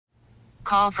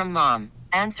Call from mom.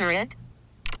 Answer it.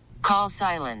 Call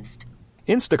silenced.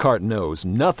 Instacart knows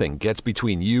nothing gets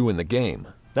between you and the game.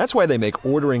 That's why they make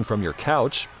ordering from your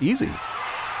couch easy.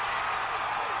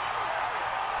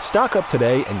 Stock up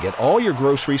today and get all your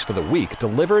groceries for the week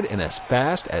delivered in as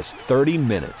fast as 30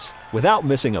 minutes without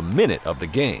missing a minute of the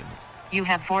game. You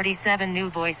have 47 new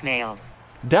voicemails.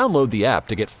 Download the app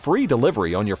to get free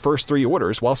delivery on your first 3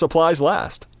 orders while supplies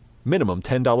last. Minimum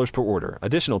 $10 per order.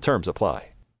 Additional terms apply.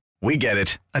 We get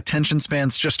it. Attention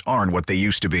spans just aren't what they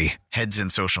used to be. Heads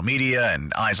in social media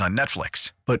and eyes on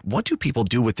Netflix. But what do people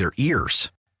do with their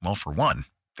ears? Well, for one,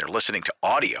 they're listening to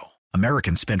audio.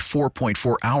 Americans spend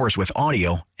 4.4 hours with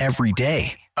audio every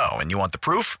day. Oh, and you want the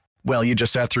proof? Well, you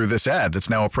just sat through this ad that's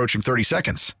now approaching 30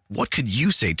 seconds. What could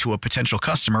you say to a potential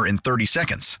customer in 30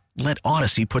 seconds? Let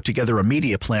Odyssey put together a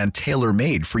media plan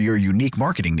tailor-made for your unique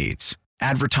marketing needs.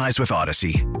 Advertise with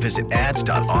Odyssey. Visit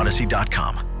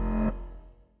ads.odyssey.com.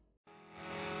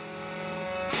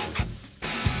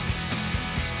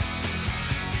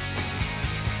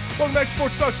 Welcome back to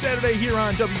Sports Talk Saturday here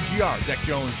on WGR. Zach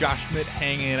Jones, Josh Schmit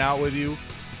hanging out with you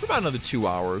for about another 2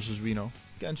 hours, as we know.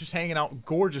 Again, just hanging out.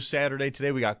 Gorgeous Saturday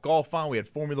today. We got golf on. We had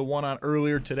Formula One on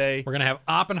earlier today. We're going to have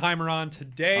Oppenheimer on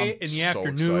today in the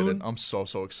afternoon. Excited. I'm so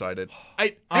excited.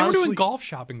 And we're doing golf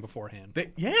shopping beforehand.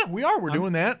 Yeah, we are. We're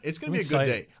doing that. It's going to be a good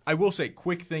excited. day. I will say,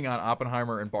 quick thing on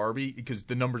Oppenheimer and Barbie, because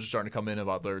the numbers are starting to come in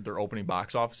about their opening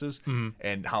box offices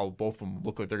and how both of them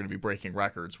look like they're going to be breaking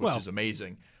records, which is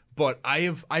amazing. But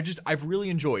I've really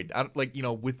enjoyed,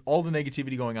 with all the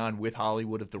negativity going on with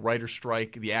Hollywood, with the writer's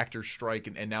strike, the actor's strike,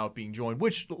 and now it being joined,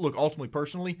 which, look, ultimately,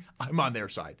 personally, I'm on their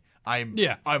side. I'm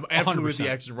absolutely 100%. With the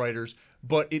actors and writers,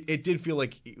 but it did feel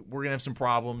like we're going to have some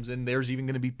problems, and there's even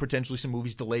going to be potentially some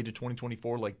movies delayed to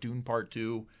 2024, like Dune Part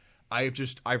 2.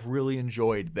 I've really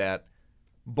enjoyed that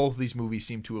both of these movies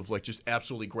seem to have, just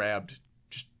absolutely grabbed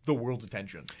just the world's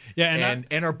attention. Yeah,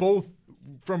 and are both,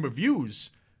 from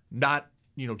reviews, not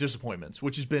disappointments,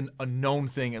 which has been a known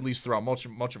thing, at least throughout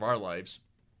much of our lives,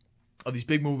 of these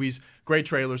big movies, great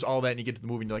trailers, all that, and you get to the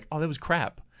movie and you're like, oh, that was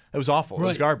crap. That was awful. It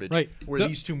was garbage. Right. Where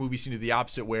these two movies seem to be the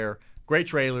opposite, where great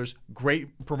trailers,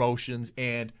 great promotions,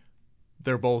 and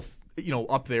they're both,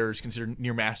 up there is considered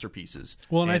near masterpieces.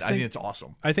 Well, and I think it's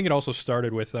awesome. I think it also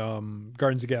started with Guardians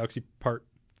of the Galaxy Part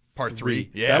 3.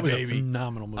 Yeah, that was baby. A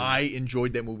phenomenal movie. I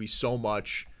enjoyed that movie so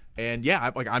much. And yeah,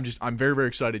 I'm very, very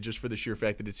excited just for the sheer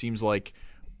fact that it seems like,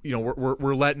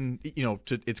 we're letting,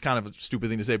 it's kind of a stupid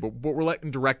thing to say, but we're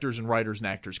letting directors and writers and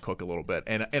actors cook a little bit.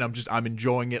 And I'm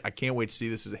enjoying it. I can't wait to see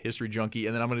this as a history junkie.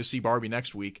 And then I'm going to see Barbie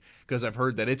next week because I've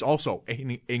heard that it's also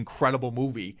an incredible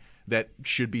movie that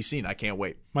should be seen. I can't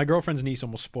wait. My girlfriend's niece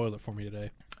almost spoiled it for me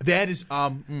today. That is,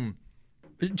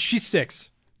 she's 6.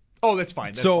 Oh, that's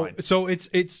fine. That's fine. So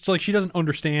it's like she doesn't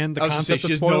understand the concept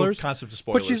of spoilers. No concept of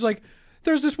spoilers. But she's like,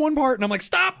 there's this one part, and I'm like,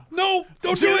 stop! No!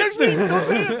 Don't do it! Don't say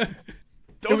it!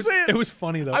 Don't say it! It was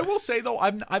funny, though. I will say, though,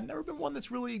 I've never been one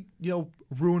that's really,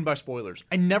 ruined by spoilers.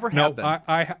 I never have been.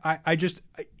 I just,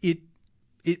 it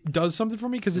does something for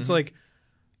me, because it's like,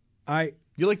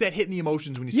 you like that hitting the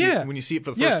emotions when you see it, when you see it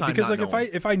for the first time. Yeah, because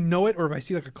if I know it, or if I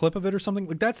see like a clip of it or something,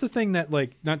 like that's the thing that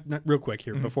not real quick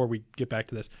here before we get back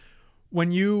to this. A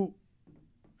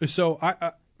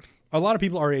lot of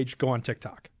people our age go on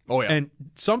TikTok. Oh, yeah. And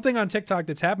something on TikTok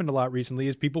that's happened a lot recently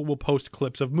is people will post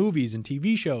clips of movies and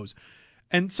TV shows.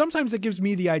 And sometimes it gives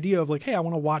me the idea of like, hey, I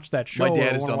want to watch that show. My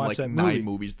dad has done like 9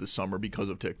 movies this summer because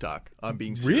of TikTok. I'm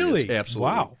being serious. Really? Absolutely.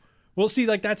 Wow. Well, see,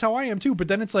 that's how I am too. But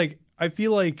then it's like, I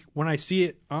feel like when I see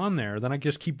it on there, then I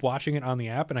just keep watching it on the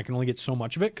app and I can only get so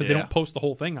much of it because they don't post the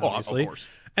whole thing, obviously. Of course.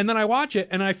 And then I watch it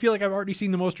and I feel like I've already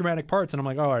seen the most dramatic parts and I'm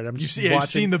like, all right, You've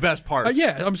seen the best parts.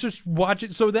 I'm just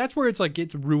watching. So that's where it's like,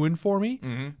 it's ruined for me.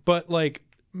 Mm-hmm. But like,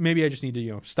 maybe I just need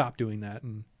to, stop doing that.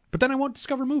 But then I won't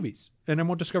discover movies and I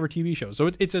won't discover TV shows. So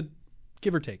it's a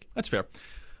give or take. That's fair.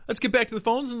 Let's get back to the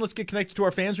phones and let's get connected to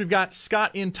our fans. We've got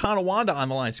Scott in Tonawanda on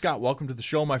the line. Scott, welcome to the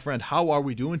show, my friend. How are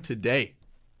we doing today?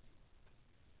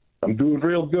 I'm doing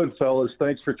real good, fellas.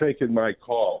 Thanks for taking my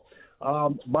call.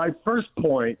 My first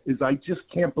point is I just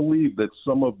can't believe that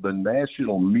some of the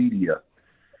national media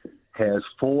has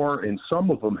 4 and some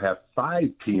of them have 5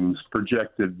 teams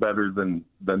projected better than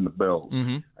the Bills.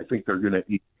 Mm-hmm. I think they're going to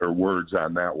eat their words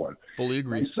on that one. Fully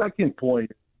agree. My second point,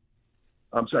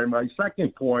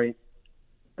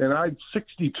 and I'm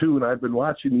 62 and I've been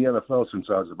watching the NFL since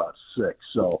I was about 6,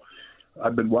 so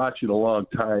I've been watching a long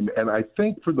time. And I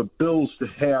think for the Bills to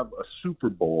have a Super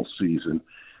Bowl season,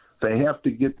 they have to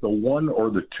get the 1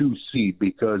 or the 2 seed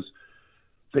because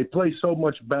they play so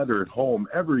much better at home.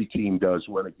 Every team does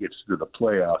when it gets to the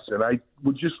playoffs. And I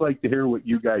would just like to hear what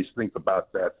you guys think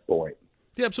about that point.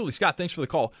 Yeah, absolutely. Scott, thanks for the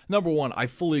call. Number one, I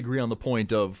fully agree on the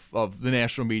point of the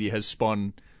national media has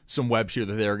spun some webs here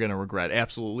that they're going to regret.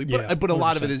 Absolutely. But a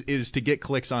lot of it is to get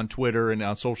clicks on Twitter and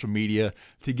on social media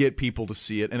to get people to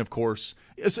see it. And, of course,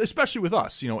 especially with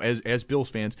us, as Bills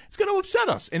fans, it's going to upset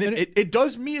us. And it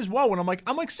does me as well when I'm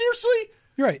like, seriously?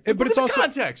 You're right. But it's also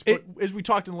context. But as we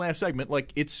talked in the last segment,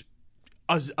 it's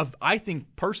I think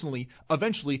personally,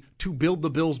 eventually, to build the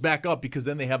Bills back up because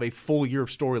then they have a full year of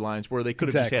storylines where they could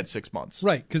have just had 6 months.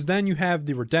 Right, because then you have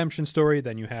the redemption story.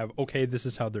 Then you have, okay, this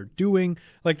is how they're doing.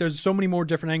 Like, there's so many more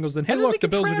different angles than, hey, look, the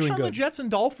Bills are doing good. On the Jets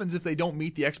and Dolphins if they don't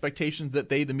meet the expectations that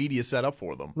the media set up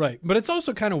for them. Right, but it's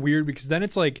also kind of weird because then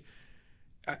it's like,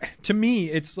 to me,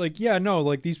 it's like, yeah, no,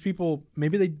 like these people,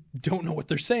 maybe they don't know what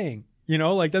they're saying.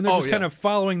 Like then they're just kind of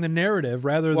following the narrative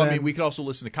rather than. Well, I mean, we could also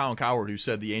listen to Colin Cowherd, who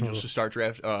said the Angels should start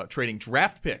trading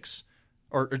draft picks,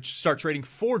 or start trading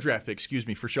for draft picks. Excuse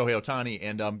me, for Shohei Ohtani,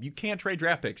 and you can't trade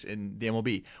draft picks in the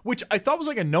MLB, which I thought was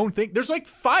like a known thing. There's like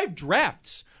 5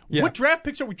 drafts. Yeah. What draft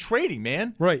picks are we trading,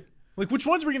 man? Right. Like which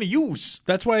ones are we going to use?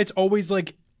 That's why it's always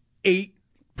like 8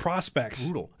 prospects.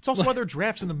 Brutal. It's also why there are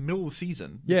drafts in the middle of the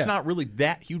season. Yeah. It's not really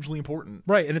that hugely important.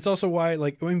 Right, and it's also why,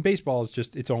 baseball is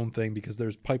just its own thing because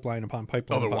there's pipeline upon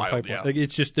pipeline upon pipeline. Yeah. Like,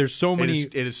 it's just, there's so many.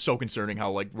 It is so concerning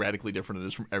how, radically different it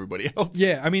is from everybody else.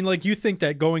 Yeah, I mean, you think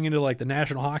that going into, the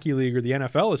National Hockey League or the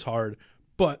NFL is hard,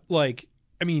 but,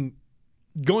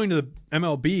 going to the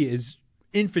MLB is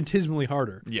infinitesimally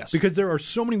harder. Yes. Because there are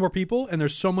so many more people and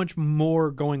there's so much more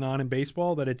going on in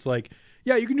baseball that it's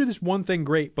yeah, you can do this one thing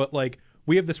great, but,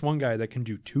 we have this one guy that can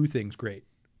do 2 things great.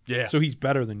 Yeah. So he's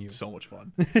better than you. So much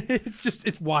fun.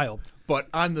 It's wild. But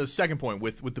on the second point,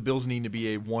 with the Bills needing to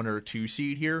be a 1 or 2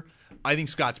 seed here, I think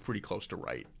Scott's pretty close to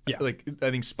right. Yeah. I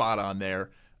think spot on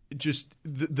there. Just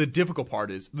the difficult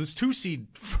part is this 2 seed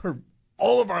for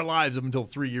all of our lives up until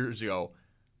 3 years ago,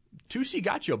 2 seed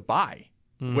got you a bye,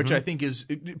 which I think is,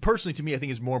 personally to me, I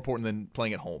think is more important than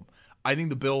playing at home. I think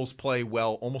the Bills play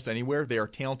well almost anywhere. They are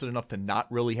talented enough to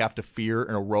not really have to fear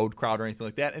a road crowd or anything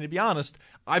like that. And to be honest,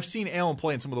 I've seen Allen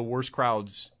play in some of the worst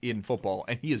crowds in football,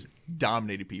 and he has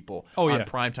dominated people on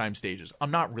primetime stages.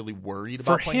 I'm not really worried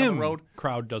about playing on the road.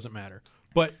 Crowd doesn't matter.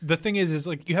 But the thing is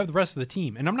you have the rest of the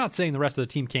team, and I'm not saying the rest of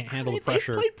the team can't handle the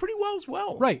pressure. They played pretty well as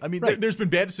well. Right. I mean, there's been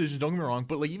bad decisions, don't get me wrong,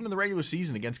 but even in the regular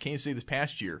season against Kansas City this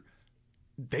past year,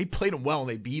 they played them well and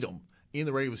they beat them in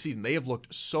the regular season. They have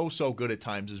looked so good at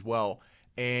times as well.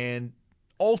 And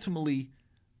ultimately,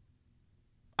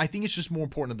 I think it's just more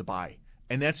important than the bye.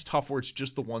 And that's tough where it's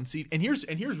just the 1 seed. And here's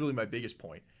really my biggest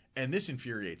point, and this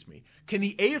infuriates me. Can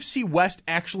the AFC West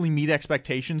actually meet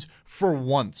expectations for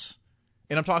once?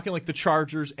 And I'm talking the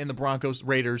Chargers and the Broncos,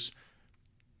 Raiders.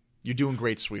 You're doing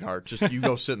great, sweetheart. Just you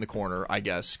go sit in the corner, I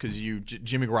guess, because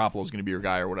Jimmy Garoppolo is going to be your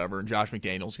guy or whatever, and Josh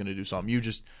McDaniels going to do something.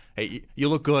 You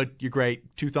look good. You're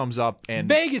great. 2 thumbs up. And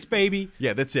Vegas, baby.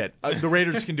 Yeah, that's it. The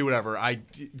Raiders can do whatever. I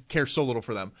care so little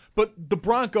for them. But the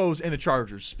Broncos and the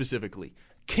Chargers specifically,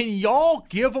 can y'all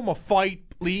give them a fight,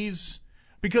 please?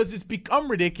 Because it's become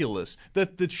ridiculous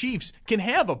that the Chiefs can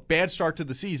have a bad start to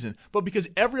the season, but because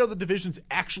every other division's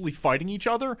actually fighting each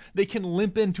other, they can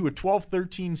limp into a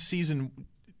 12-13 season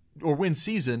or win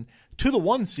season to the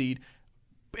 1 seed.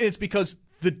 It's because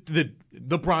the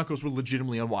Broncos were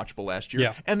legitimately unwatchable last year.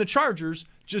 Yeah. And the Chargers,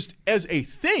 just as a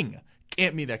thing,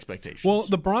 can't meet expectations. Well,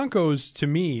 the Broncos, to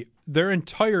me, their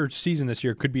entire season this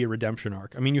year could be a redemption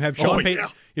arc. I mean, you have Sean Payton.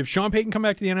 You have Sean Payton come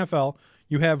back to the NFL.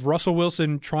 You have Russell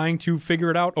Wilson trying to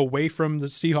figure it out away from the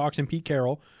Seahawks and Pete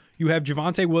Carroll. You have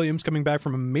Javonte Williams coming back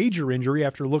from a major injury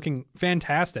after looking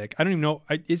fantastic. I don't even know.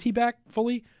 Is he back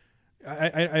fully?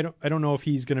 I don't know if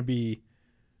he's going to be.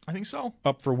 I think so.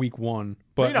 Up for week 1,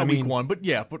 but maybe not week 1, but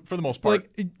yeah, but for the most part,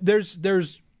 there's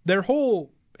their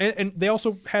whole, and they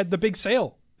also had the big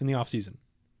sale in the offseason.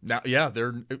 Now, yeah,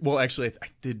 actually, I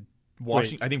did.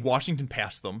 I think Washington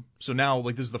passed them, so now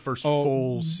this is the first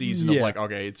full season of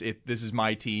okay, this is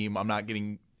my team. I'm not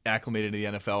getting acclimated to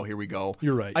the NFL. Here we go.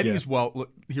 You're right. I think as well. Look,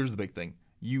 here's the big thing: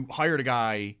 you hired a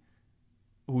guy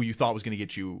who you thought was going to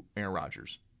get you Aaron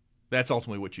Rodgers. That's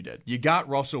ultimately what you did. You got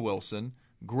Russell Wilson,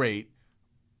 great,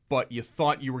 but you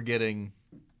thought you were getting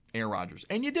Aaron Rodgers,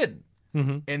 and you didn't.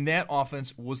 Mm-hmm. And that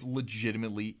offense was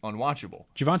legitimately unwatchable.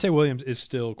 Javonte Williams is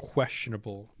still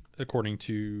questionable, according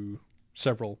to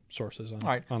several sources. All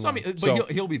right, so,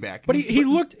 he'll be back. But he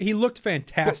looked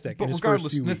fantastic. But in his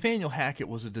regardless, first few Nathaniel Hackett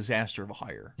was a disaster of a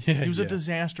hire. Yeah, he was a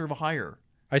disaster of a hire.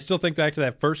 I still think back to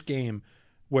that first game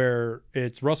where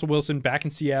it's Russell Wilson back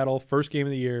in Seattle, first game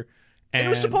of the year. And it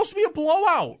was supposed to be a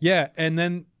blowout. Yeah, and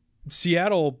then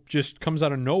Seattle just comes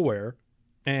out of nowhere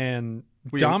and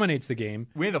dominates the game.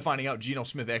 We end up finding out Geno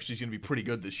Smith actually is going to be pretty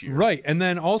good this year. Right. And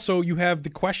then also you have the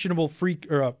questionable free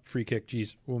kick.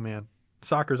 Jeez. Oh, man.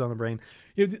 Soccer's on the brain.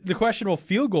 You have the questionable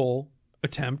field goal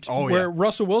attempt where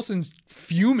Russell Wilson's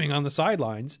fuming on the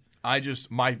sidelines.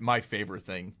 My favorite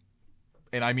thing,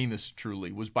 and I mean this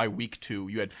truly, was by week 2,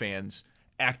 you had fans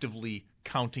actively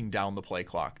counting down the play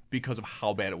clock because of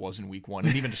how bad it was in week 1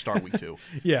 and even to start week 2.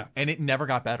 Yeah. And it never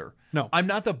got better. No. I'm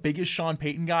not the biggest Sean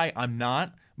Payton guy. I'm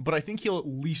not. But I think he'll at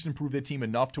least improve the team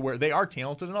enough to where they are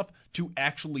talented enough to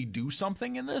actually do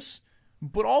something in this.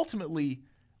 But ultimately,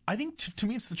 I think to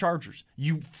me it's the Chargers.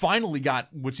 You finally got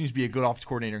what seems to be a good offensive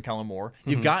coordinator in Kellen Moore.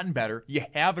 You've gotten better. You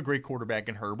have a great quarterback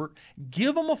in Herbert.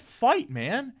 Give them a fight,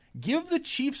 man. Give the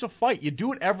Chiefs a fight. You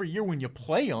do it every year when you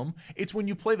play them. It's when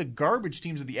you play the garbage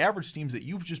teams or the average teams that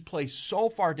you just play so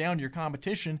far down to your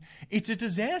competition. It's a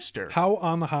disaster. How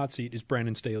on the hot seat is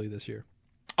Brandon Staley this year?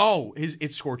 Oh,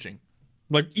 it's scorching.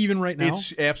 Like even right now?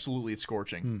 It's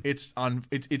scorching. It's un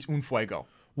fuego.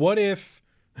 What if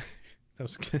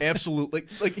absolutely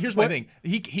like here's my thing.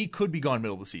 He could be gone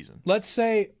middle of the season. Let's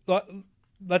say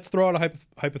let's throw out a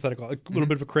hypothetical, a little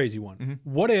bit of a crazy one. Mm-hmm.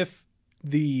 What if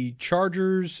the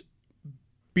Chargers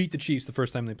beat the Chiefs the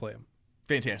first time they play them?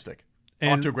 Fantastic.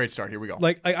 And off to a great start. Here we go.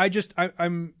 Like I'm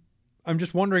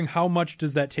just wondering how much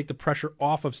does that take the pressure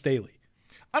off of Staley?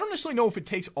 I don't necessarily know if it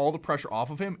takes all the pressure off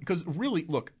of him because really,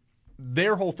 look,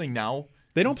 their whole thing now.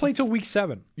 They don't play till week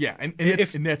 7. Yeah, and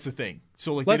that's the thing.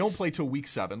 So like they don't play till week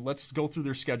 7. Let's go through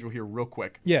their schedule here real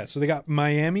quick. Yeah, so they got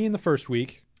Miami in the first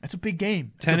week. That's a big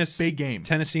game. It's a big game.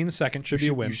 Tennessee in the second should be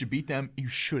a win. You should beat them. You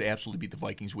should absolutely beat the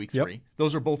Vikings week 3.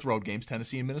 Those are both road games.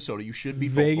 Tennessee and Minnesota. You should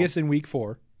beat Vegas in week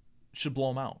 4. Should blow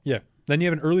them out. Yeah. Then you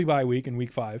have an early bye week in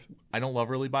week 5. I don't love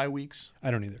early bye weeks.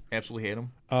 I don't either. Absolutely hate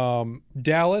them.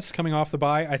 Dallas coming off the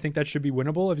bye. I think that should be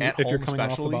winnable if you're coming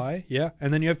off the bye. Yeah.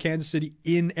 And then you have Kansas City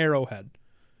in Arrowhead.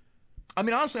 I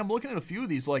mean, honestly, I'm looking at a few of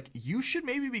these. Like, you should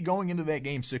maybe be going into that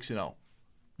game 6-0.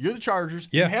 You're the Chargers.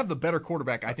 Yeah. You have the better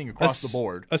quarterback, I think, across the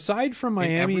board. Aside from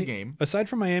Miami, every game. Aside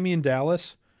from Miami and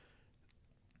Dallas,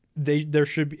 they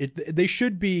should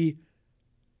be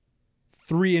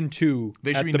 3-2.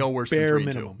 They should be no worse than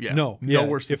 3-2. Yeah. No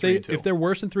worse than 3-2. If they're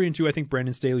worse than 3-2, I think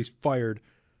Brandon Staley's fired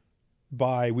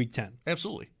by week 10.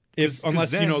 Absolutely.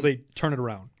 Unless they turn it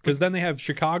around, because then they have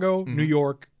Chicago, New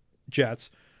York, Jets,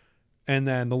 and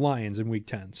then the Lions in week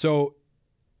 10. So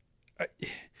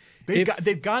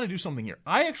they've got to do something here.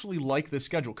 I actually like this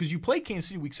schedule because you play Kansas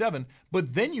City week 7,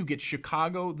 but then you get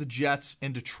Chicago, the Jets,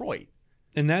 and Detroit.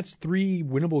 And that's 3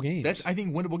 winnable games. That's, I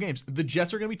think, winnable games. The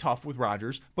Jets are going to be tough with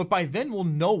Rodgers, but by then we'll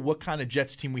know what kind of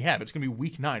Jets team we have. It's going to be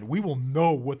week 9. We will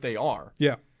know what they are.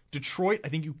 Yeah. Detroit, I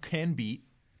think you can beat.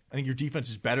 I think your defense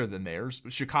is better than theirs.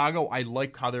 Chicago, I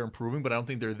like how they're improving, but I don't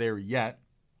think they're there yet.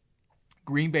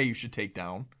 Green Bay, you should take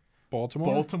down.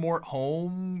 Baltimore at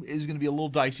home is going to be a little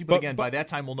dicey, but again, by that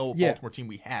time we'll know what Baltimore team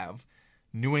we have.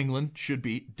 New England should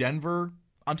beat. Denver,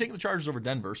 I'm taking the Chargers over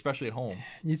Denver, especially at home.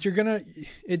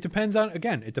 It depends on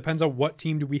what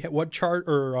team do we have, what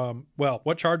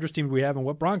Chargers team do we have, and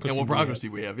what Broncos team. And what Broncos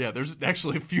team we have. Yeah, there's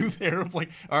actually a few there of like,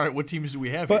 all right, what teams do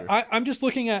we have here? But I'm just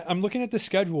looking at the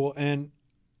schedule, and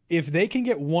if they can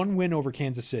get one win over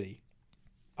Kansas City,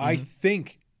 I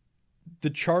think the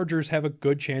Chargers have a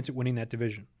good chance at winning that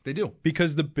division. They do.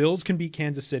 Because the Bills can beat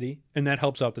Kansas City, and that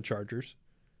helps out the Chargers.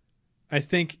 I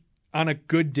think on a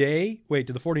good day... Wait,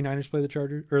 do the 49ers play the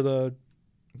Chargers? Or the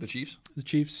Chiefs? The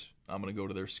Chiefs. I'm going to go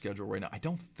to their schedule right now. I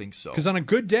don't think so. Because on a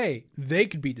good day, they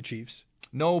could beat the Chiefs.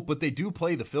 No, but they do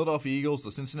play the Philadelphia Eagles,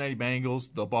 the Cincinnati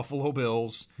Bengals, the Buffalo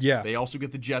Bills. Yeah. They also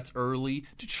get the Jets early.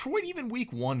 Detroit, even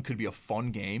week 1, could be a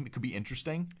fun game. It could be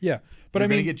interesting. Yeah. But You're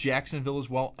going to get Jacksonville as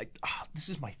well. This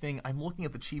is my thing. I'm looking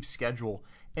at the Chiefs' schedule,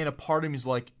 and a part of me is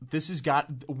like, this has got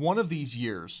one of these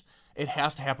years. It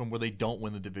has to happen where they don't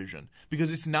win the division,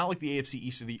 because it's not like the AFC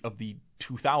East of the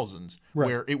 2000s,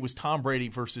 where it was Tom Brady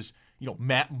versus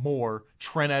Matt Moore,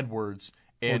 Trent Edwards,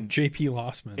 and J.P.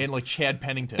 Lossman, and like Chad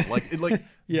Pennington.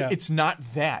 Yeah. It's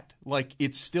not that. Like,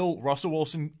 it's still Russell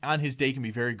Wilson on his day can be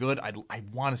very good. I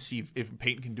want to see if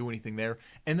Peyton can do anything there,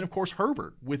 and then of course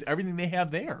Herbert with everything they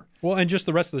have there. Well, and just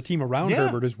the rest of the team around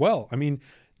Herbert as well. I mean,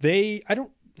 they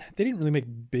didn't really make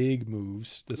big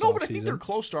moves this offseason. No, but I think they're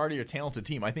close to already a talented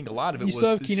team. I think a lot of it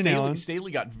was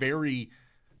Staley got very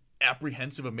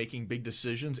apprehensive of making big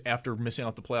decisions after missing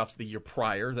out the playoffs the year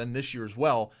prior. Then this year as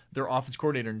well, their offense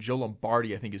coordinator, Joe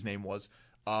Lombardi, I think his name was,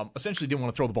 essentially didn't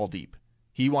want to throw the ball deep.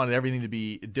 He wanted everything to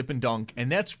be dip and dunk,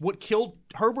 and that's what killed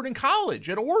Herbert in college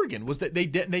at Oregon, was that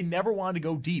they never wanted to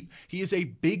go deep. He is a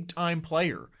big-time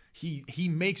player. He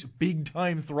makes big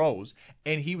time throws,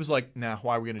 and he was like, "Nah,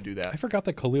 why are we going to do that?" I forgot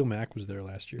that Khalil Mack was there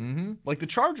last year. Mm-hmm. Like the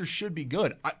Chargers should be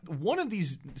good. One of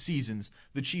these seasons,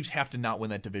 the Chiefs have to not win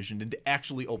that division and to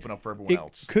actually open up for everyone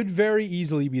else. Could very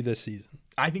easily be this season.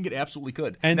 I think it absolutely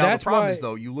could. And now that's the problem why... is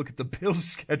though, you look at the Bills'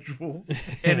 schedule,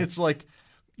 and it's like,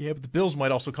 yeah, but the Bills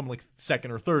might also come like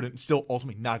second or third and still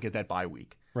ultimately not get that bye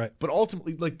week. Right. But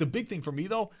ultimately, like the big thing for me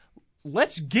though,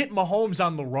 let's get Mahomes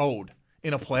on the road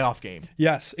in a playoff game.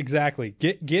 Yes, exactly.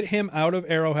 Get him out of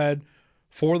Arrowhead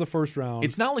for the first round.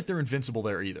 It's not like they're invincible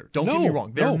there either. Don't get me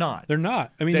wrong. They're not. They're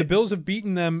not. I mean, the Bills have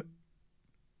beaten them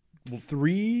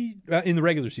 3 in the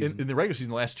regular season. In the regular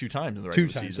season, the last 2 times in the regular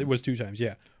season. It was 2 times,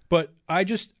 yeah. But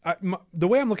the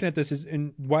way I'm looking at this is,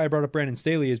 and why I brought up Brandon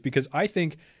Staley is because I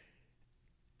think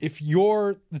if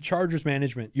you're the Chargers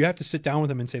management, you have to sit down with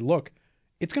them and say, look,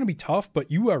 it's going to be tough, but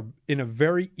you are in a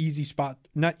very easy spot.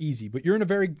 Not easy, but you're in a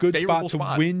very good spot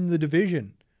to win the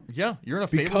division. Yeah, you're in a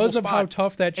favorable because of spot. how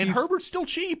tough that Chiefs... And Herbert's still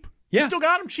cheap. Yeah. You still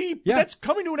got him cheap. Yeah. But that's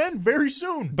coming to an end very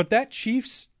soon. But that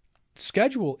Chiefs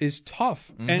schedule is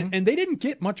tough, and they didn't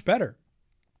get much better,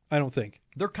 I don't think.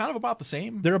 They're kind of about the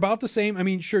same. They're about the same. I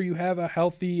mean, sure, you have a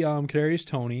healthy Kadarius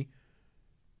Toney,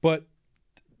 but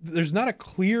there's not a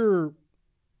clear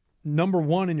number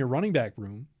one in your running back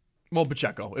room. Well,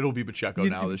 Pacheco. It'll be Pacheco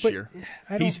now this year.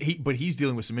 But he's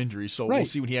dealing with some injuries, so we'll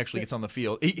see when he actually gets on the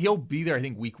field. He'll be there, I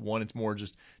think, week 1. It's more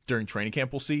just during training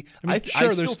camp. We'll see. I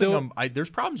still think there's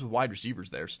problems with wide receivers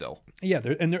there still. Yeah,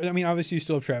 I mean, obviously you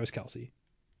still have Travis Kelce,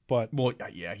 but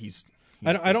yeah, he's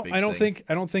I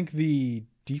don't think the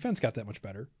defense got that much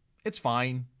better. It's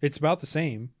fine. It's about the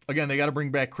same. Again, they got to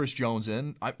bring back Chris Jones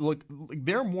in.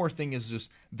 Their more thing is just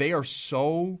they are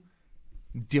so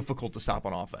difficult to stop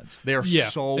on offense. They are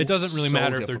so it doesn't really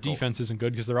matter difficult. if their defense isn't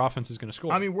good because their offense is going to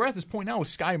score. I mean, we're at this point now with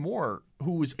Sky Moore,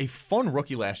 who was a fun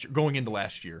rookie last year, going into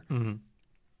last year. Mm-hmm.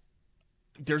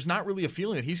 There's not really a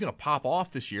feeling that he's going to pop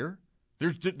off this year.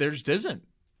 There just isn't.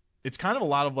 It's kind of a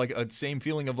lot of like a same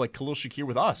feeling of like Khalil Shakir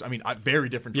with us. I mean, very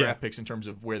different draft picks in terms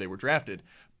of where they were drafted,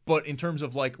 but in terms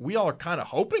of like we all are kind of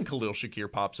hoping Khalil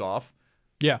Shakir pops off.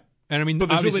 Yeah. And I mean, but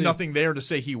there's really nothing there to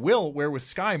say he will. Where with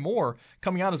Sky Moore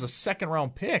coming out as a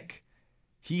second-round pick,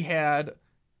 he had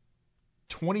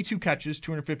 22 catches,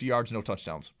 250 yards, no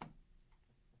touchdowns.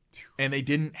 And they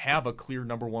didn't have a clear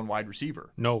number one wide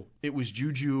receiver. No. It was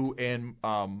Juju and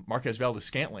Marquez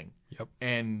Valdes-Scantling. Yep.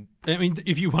 And I mean,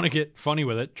 if you want to get funny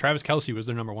with it, Travis Kelce was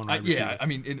their number one wide receiver. Yeah, I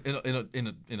mean,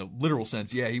 in a literal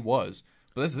sense, yeah, he was.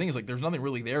 But that's the thing is like there's nothing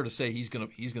really there to say he's gonna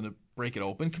break it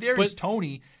open. Kadarius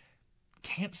Toney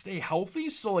can't stay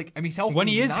healthy, so like I mean he's healthy when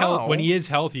he is now. When he is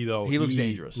healthy though, he looks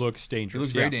dangerous. He looks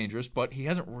very dangerous, but he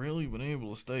hasn't really been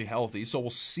able to stay healthy. So we'll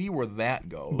see where that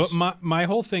goes. But my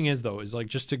whole thing is though is like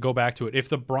just to go back to it, if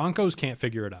the Broncos can't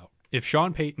figure it out, if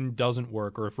Sean Payton doesn't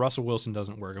work, or if Russell Wilson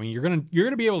doesn't work, I mean you're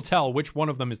gonna be able to tell which one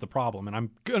of them is the problem, and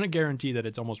I'm gonna guarantee that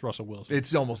it's almost Russell Wilson.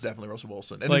 It's almost definitely Russell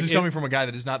Wilson, and this is coming from a guy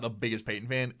that is not the biggest Payton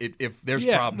fan. If there's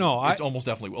problems, it's almost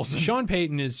definitely Wilson. Sean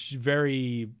Payton is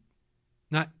very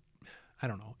not. I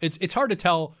don't know. It's hard to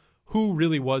tell who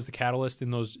really was the catalyst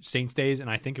in those Saints days, and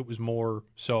I think it was more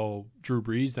so Drew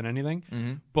Brees than anything.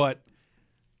 Mm-hmm. But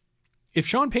if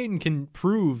Sean Payton can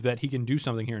prove that he can do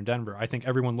something here in Denver, I think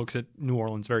everyone looks at New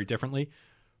Orleans very differently.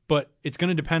 But it's going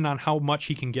to depend on how much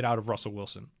he can get out of Russell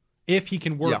Wilson. If he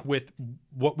can work with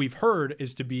what we've heard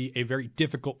is to be a very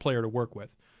difficult player to work with.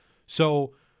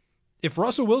 So if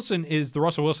Russell Wilson is the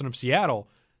Russell Wilson of Seattle,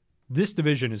 this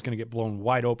division is going to get blown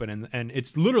wide open, and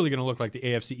it's literally going to look like the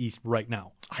AFC East right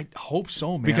now. I hope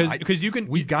so, man. Because you can.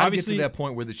 We've got to get to that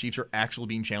point where the Chiefs are actually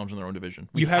being challenged in their own division.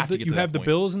 You have the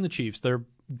Bills and the Chiefs. They're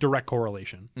direct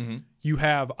correlation. Mm-hmm. You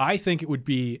have, I think it would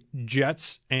be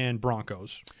Jets and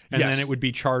Broncos, and then it would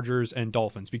be Chargers and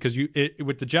Dolphins. Because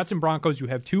with the Jets and Broncos, you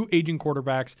have two aging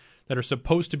quarterbacks that are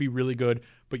supposed to be really good,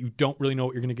 but you don't really know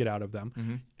what you're going to get out of them.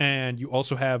 Mm-hmm. And you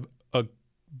also have a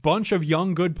bunch of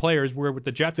young good players where with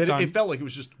the Jets it felt like it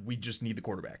was just we just need the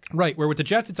quarterback. Right, where with the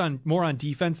Jets it's more on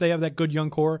defense, they have that good young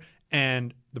core,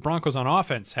 and the Broncos on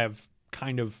offense have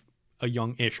kind of a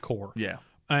young-ish core. Yeah.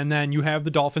 And then you have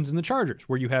the Dolphins and the Chargers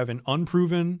where you have an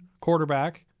unproven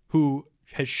quarterback who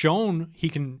has shown he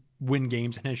can win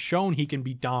games and has shown he can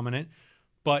be dominant,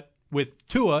 but with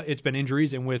Tua it's been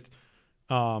injuries, and with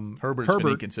Herbert been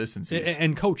inconsistencies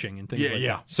and coaching and things like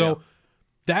that. So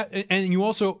that, and you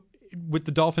also with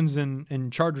the Dolphins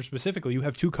and Chargers specifically, you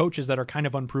have two coaches that are kind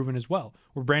of unproven as well,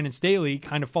 where Brandon Staley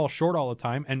kind of falls short all the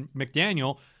time, and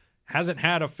McDaniel hasn't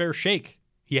had a fair shake.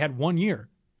 He had 1 year.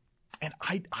 And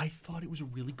I thought it was a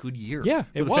really good year. Yeah,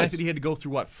 it was. The fact that he had to go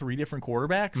through, 3 different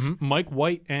quarterbacks? Mm-hmm. Mike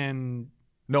White and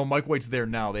No, Mike White's there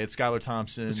now. They had Skylar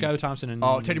Thompson.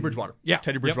 And Teddy Bridgewater. Yeah,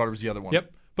 Teddy Bridgewater was the other one.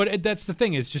 Yep. But that's the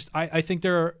thing is just I think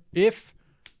if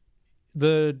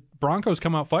the Broncos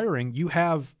come out firing, you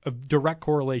have a direct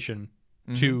correlation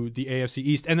to the AFC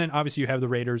East, and then obviously you have the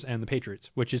Raiders and the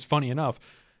Patriots, which is funny enough.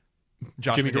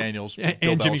 Josh McDaniels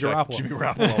and Jimmy Garoppolo. Jimmy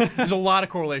Garoppolo. There's a lot of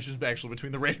correlations actually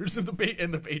between the Raiders and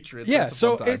the Patriots. Yeah,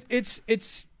 so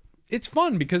it's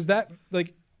fun because that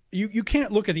you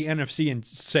can't look at the NFC and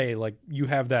say you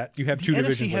have two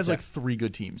divisions. The NFC has 3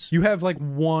 good teams. You have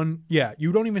one. Yeah,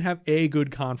 you don't even have a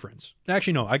good conference.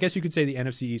 Actually, no. I guess you could say the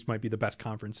NFC East might be the best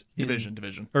conference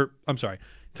division. Or I'm sorry,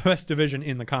 the best division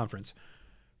in the conference,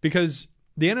 because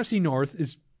the NFC North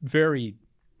is very.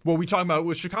 Well, we talking about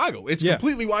with Chicago. It's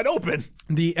completely wide open.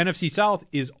 The NFC South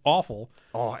is awful.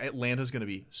 Oh, Atlanta's going to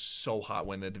be so hot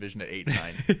when the division at 8 and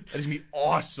 9. That is going to be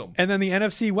awesome. And then the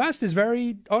NFC West is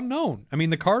very unknown. I mean,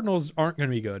 the Cardinals aren't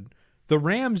going to be good. The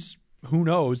Rams, who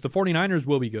knows? The 49ers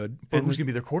will be good. But who's going to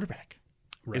be their quarterback?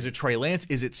 Right. Is it Trey Lance?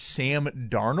 Is it Sam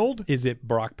Darnold? Is it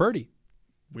Brock Purdy?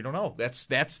 We don't know.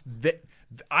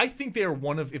 I think they are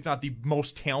one of, if not the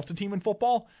most talented team in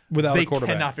football. Without a quarterback.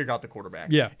 They cannot figure out the quarterback.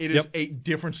 Yeah. It is a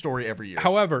different story every year.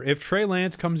 However, if Trey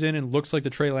Lance comes in and looks like the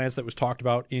Trey Lance that was talked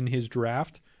about in his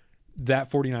draft,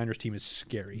 that 49ers team is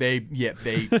scary. They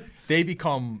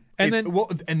become and then all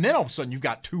of a sudden you've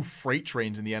got 2 freight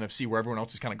trains in the NFC where everyone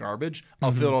else is kind of garbage.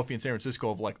 Philadelphia and San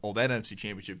Francisco of that NFC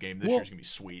Championship game this year is going to be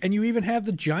sweet. And you even have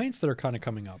the Giants that are kind of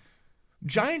coming up.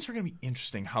 Giants are going to be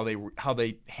interesting how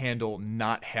they handle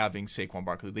not having Saquon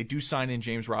Barkley. They do sign in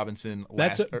James Robinson for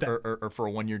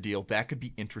a 1-year deal. That could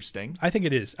be interesting. I think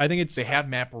it is. I think they have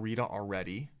Matt Breida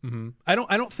already. Mm-hmm.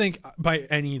 I don't think by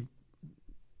any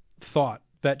thought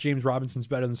that James Robinson's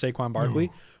better than Saquon Barkley.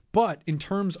 No. But in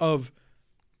terms of,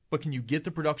 can you get the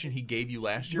production he gave you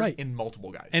last year in multiple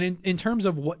guys? And in terms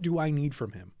of what do I need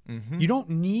from him, you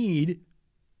don't need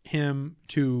him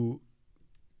to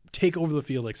take over the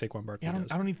field like Saquon Barkley does.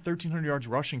 I don't need 1,300 yards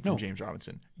rushing from James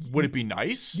Robinson. Would it be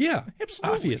nice? Yeah,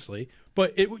 absolutely. Obviously.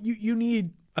 But you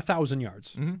need 1,000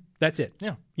 yards. Mm-hmm. That's it.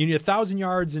 Yeah. You need 1,000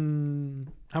 yards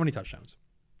and how many touchdowns?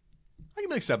 I can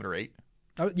be 7 or 8.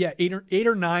 Yeah, 8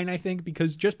 or 9, I think,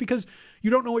 because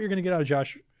you don't know what you're going to get out of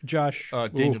Josh.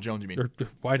 Daniel Jones, you mean?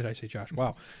 Why did I say Josh?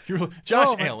 Wow.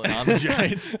 Josh Allen on the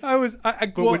Giants. I was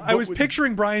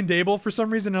picturing Brian Dable for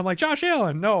some reason, and I'm like, Josh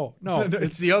Allen. No.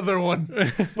 It's the other one.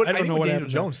 But I think with Daniel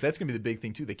Jones, there. That's going to be the big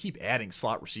thing, too. They keep adding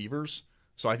slot receivers.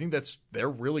 So I think they're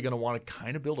really going to want to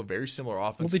kind of build a very similar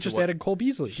offense. Well, they just added Cole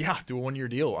Beasley. Yeah, do a 1-year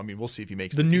deal. I mean, we'll see if he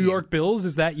makes the team. New York Bills.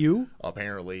 Is that you?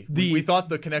 Apparently, we thought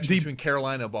the connection between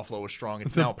Carolina and Buffalo was strong.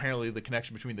 It's now apparently the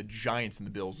connection between the Giants and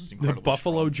the Bills is incredibly strong. The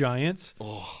Buffalo strong. Giants.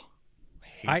 Oh,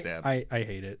 I hate that. I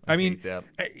hate it. I mean,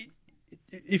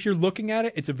 if you're looking at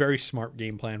it, it's a very smart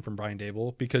game plan from Brian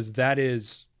Dable because that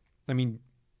is, I mean,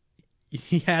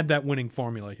 he had that winning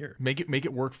formula here. Make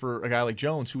it work for a guy like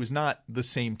Jones, who is not the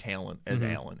same talent as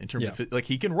Allen in terms of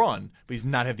he can run, but he's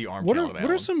not have the arm talent of Allen.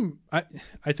 What are some?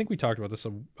 I think we talked about this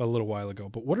a little while ago,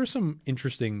 but what are some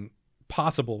interesting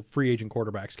possible free agent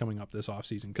quarterbacks coming up this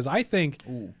offseason? Because I think,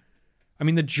 I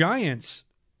mean, the Giants.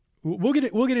 We'll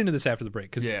get into this after the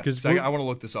break because I want to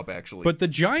look this up actually. But the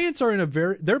Giants are in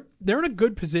they're in a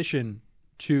good position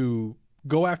to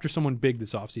go after someone big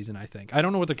this offseason, I think. I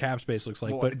don't know what the cap space looks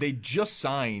like. But they just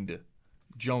signed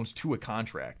Jones to a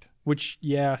contract. Which,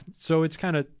 so it's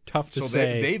kind of tough to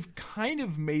say. They've kind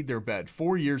of made their bed.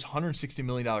 4 years, $160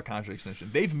 million contract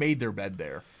extension. They've made their bed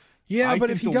there. Yeah,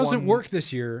 but if he doesn't work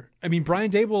this year, I mean,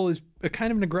 Brian Dable is a kind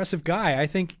of an aggressive guy. I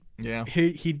think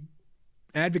he'd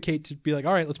advocate to be like,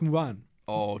 all right, let's move on.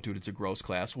 Oh, dude, it's a gross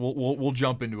class. We'll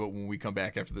jump into it when we come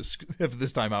back after this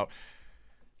timeout.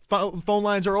 Phone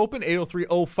lines are open,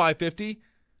 803-0550.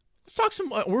 Let's talk some.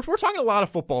 We're talking a lot of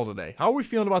football today. How are we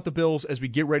feeling about the Bills as we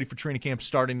get ready for training camp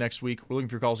starting next week? We're looking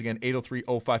for your calls again,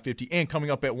 803-0550. And coming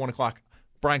up at 1 o'clock,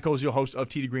 Brian Koziel, host of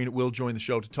Tee to Green, will join the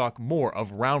show to talk more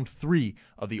of Round 3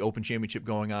 of the Open Championship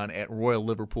going on at Royal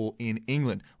Liverpool in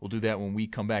England. We'll do that when we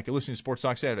come back. You're listening to Sports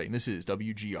Talk Saturday, and this is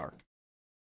WGR.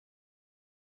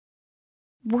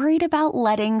 Worried about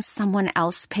letting someone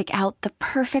else pick out the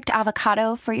perfect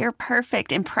avocado for your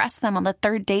perfect impress them on the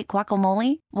third date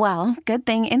guacamole? Well, good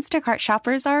thing Instacart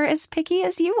shoppers are as picky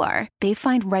as you are. They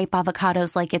find ripe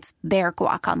avocados like it's their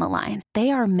guac on the line.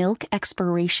 They are milk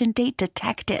expiration date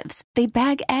detectives. They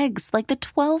bag eggs like the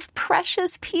 12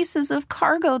 precious pieces of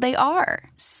cargo they are.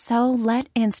 So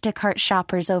let Instacart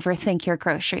shoppers overthink your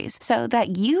groceries so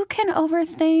that you can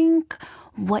overthink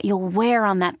what you'll wear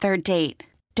on that third date.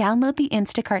 Download the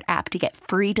Instacart app to get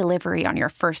free delivery on your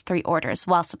first 3 orders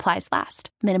while supplies last.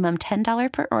 Minimum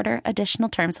 $10 per order. Additional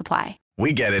terms apply.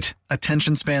 We get it.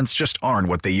 Attention spans just aren't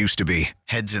what they used to be.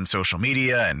 Heads in social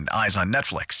media and eyes on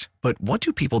Netflix. But what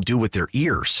do people do with their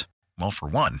ears? Well, for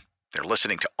one, they're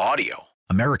listening to audio.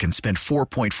 Americans spend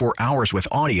 4.4 hours with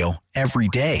audio every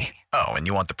day. Oh, and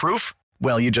you want the proof?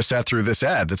 Well, you just sat through this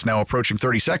ad that's now approaching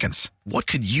 30 seconds. What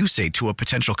could you say to a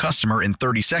potential customer in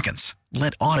 30 seconds?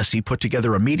 Let Odyssey put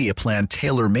together a media plan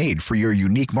tailor-made for your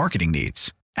unique marketing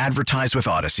needs. Advertise with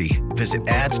Odyssey. Visit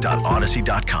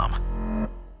ads.odyssey.com.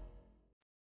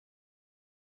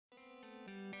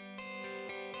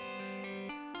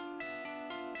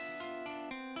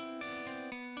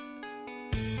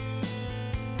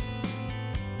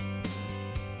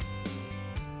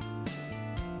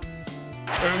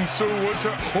 And so what's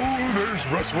oh, there's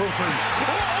Russ Wilson. Oh,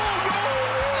 no!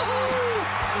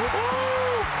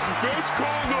 Oh, that's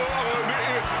called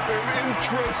an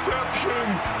interception.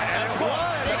 That's close.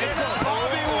 That's close.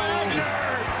 Bobby Wagner.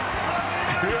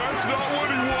 That's not what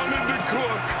he wanted to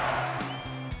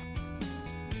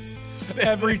cook.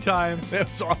 Every time.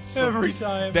 That's awesome. Every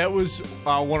time. That was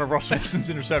one of Russell Wilson's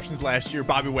interceptions last year.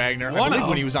 Bobby Wagner. I believe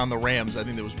when he was on the Rams. I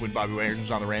think that was when Bobby Wagner was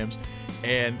on the Rams.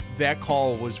 And that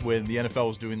call was when the NFL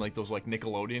was doing like those like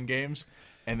Nickelodeon games,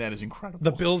 and that is incredible.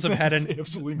 The Bills have had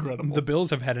absolutely incredible. The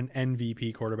Bills have had an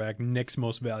MVP quarterback, Nick's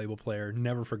most valuable player.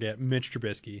 Never forget Mitch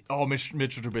Trubisky. Oh, Mitch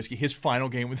Trubisky, his final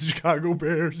game with the Chicago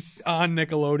Bears on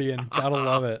Nickelodeon. Gotta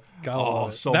love it. Gotta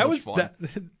love it. So much fun.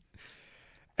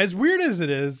 As weird as it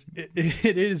is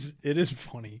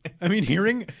funny. I mean,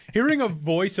 hearing a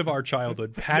voice of our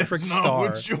childhood, Patrick That's Starr.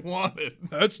 Not what you wanted.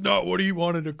 That's not what he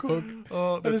wanted to cook.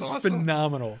 Oh, that is awesome.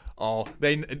 Phenomenal. Oh,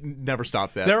 they never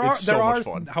stop that. It's so much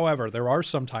fun. However, there are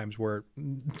some times where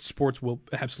sports will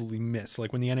absolutely miss.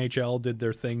 Like when the NHL did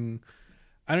their thing,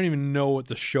 I don't even know what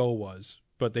the show was,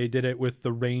 but they did it with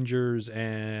the Rangers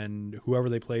and whoever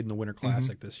they played in the Winter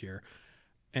Classic this year,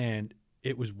 and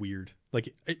it was weird.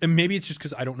 Like, and maybe it's just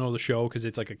because I don't know the show because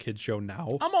it's like a kid's show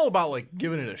now. I'm all about like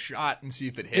giving it a shot and see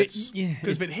if it hits.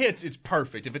 Because if it hits, it's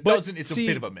perfect. If it doesn't, it's a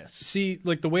bit of a miss. See,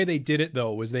 like the way they did it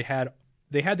though was they had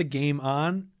the game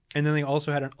on, and then they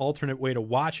also had an alternate way to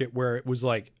watch it where it was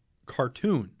like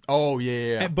cartoon. Oh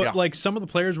yeah. But like some of the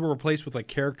players were replaced with like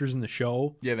characters in the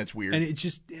show. Yeah, that's weird. And it's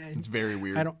just it's very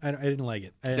weird. I didn't like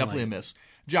it. Definitely a miss.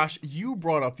 Josh, you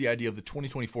brought up the idea of the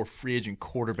 2024 free agent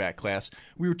quarterback class.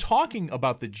 We were talking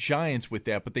about the Giants with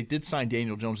that, but they did sign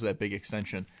Daniel Jones to that big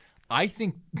extension. I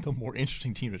think the more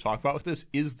interesting team to talk about with this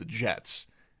is the Jets,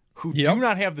 who do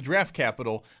not have the draft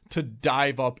capital to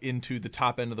dive up into the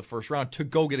top end of the first round to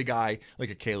go get a guy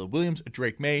like a Caleb Williams, a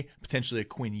Drake May, potentially a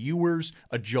Quinn Ewers,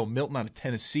 a Joe Milton out of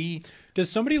Tennessee. Does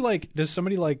somebody like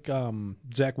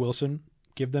Zach Wilson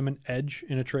give them an edge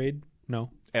in a trade?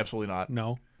 No, absolutely not.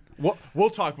 No. We'll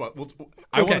talk about.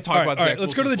 I want to talk about. All right,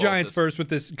 let's go to the Giants first with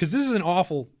this because this is an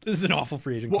awful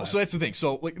free agent class. So that's the thing.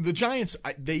 So like the Giants,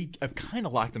 they have kind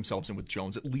of locked themselves in with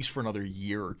Jones at least for another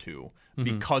year or two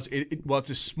because it's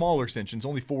a smaller extension. It's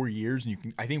only 4 years, and you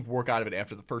can I think work out of it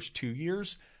after the first 2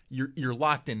 years. You're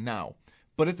locked in now.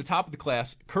 But at the top of the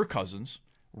class, Kirk Cousins,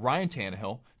 Ryan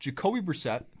Tannehill, Jacoby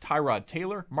Brissett, Tyrod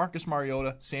Taylor, Marcus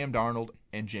Mariota, Sam Darnold,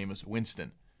 and Jameis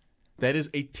Winston. That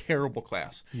is a terrible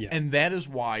class. Yeah. And that is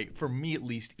why, for me at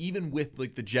least, even with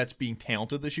like the Jets being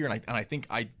talented this year, and I think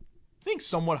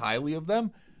somewhat highly of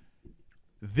them,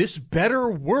 this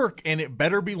better work and it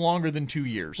better be longer than 2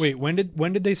 years. Wait, when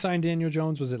did they sign Daniel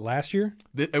Jones? Was it last year?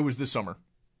 It was this summer.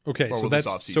 Okay,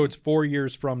 so it's 4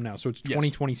 years from now. So it's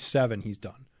 2027 he's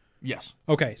done. Yes.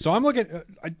 Okay, so I'm looking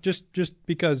just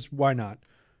because why not?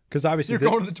 Because obviously you're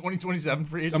going to the 2027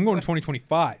 free agent. I'm going to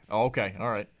 2025. Oh, okay,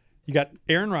 all right. You got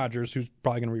Aaron Rodgers, who's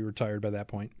probably going to be retired by that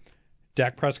point.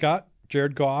 Dak Prescott,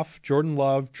 Jared Goff, Jordan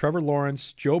Love, Trevor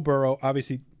Lawrence, Joe Burrow.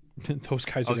 Obviously, those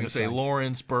guys are going to say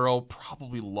Lawrence, Burrow,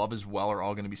 probably Love as well are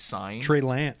all going to be signed. Trey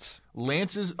Lance.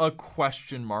 Lance is a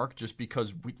question mark just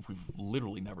because we've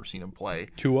literally never seen him play.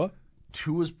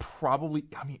 Tua's probably,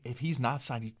 I mean, if he's not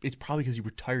signed, it's probably because he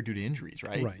retired due to injuries,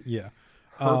 right? Right, yeah.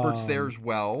 Herbert's there as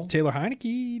well. Taylor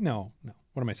Heineke? No.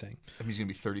 What am I saying? If he's going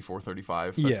to be 34,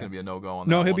 35, that's going to be a no-go on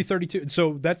that No, he'll be 32.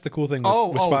 So that's the cool thing with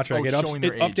Spot Track. It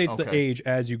updates the age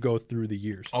as you go through the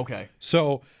years. Okay.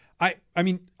 So, I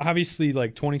mean, obviously,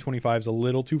 like, 2025 is a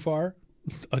little too far,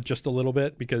 just a little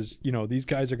bit, because, you know, these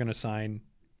guys are going to sign,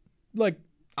 like...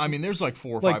 I mean, there's like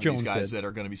 4 or 5 of these guys that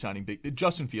are going to be signing big...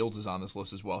 Justin Fields is on this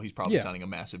list as well. He's probably signing a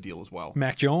massive deal as well.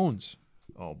 Mac Jones.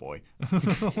 Oh, boy.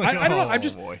 I don't know.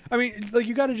 Boy. I mean, like,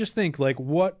 you got to just think, like,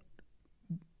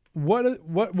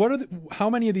 how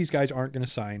many of these guys aren't going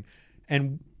to sign?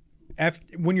 And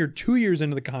when you're 2 years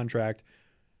into the contract,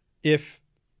 if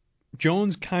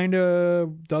Jones kind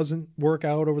of doesn't work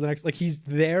out over the next, like he's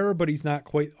there, but he's not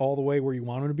quite all the way where you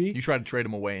want him to be. You try to trade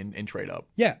him away and trade up.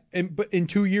 Yeah, but in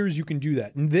 2 years you can do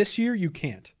that. And this year you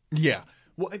can't. Yeah.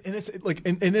 Well, and it's like,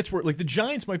 and that's where like the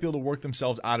Giants might be able to work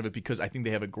themselves out of it because I think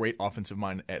they have a great offensive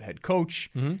mind at head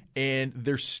coach, and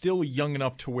they're still young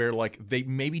enough to where like they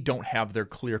maybe don't have their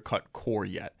clear cut core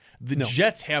yet. The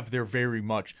Jets have their very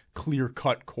much clear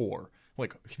cut core.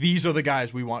 Like these are the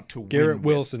guys we want to Garrett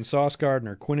win Wilson, with. Sauce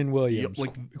Gardner, Quinnen Williams,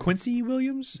 Quincy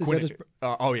Williams. Is Quinn,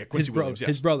 that Quincy Williams, yes.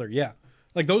 His brother. Yeah,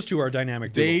 like those two are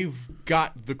dynamic. They've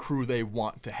got the crew they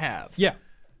want to have. Yeah.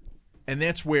 And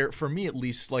that's where, for me at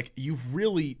least, like you've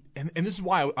really, and this is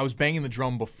why I was banging the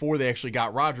drum before they actually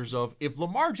got Rodgers of, if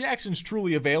Lamar Jackson's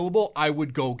truly available, I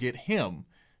would go get him.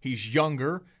 He's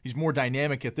younger, he's more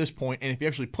dynamic at this point, and if you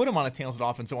actually put him on a talented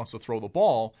offense that wants to throw the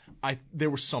ball, there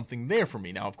was something there for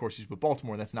me. Now, of course, he's with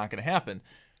Baltimore, and that's not going to happen.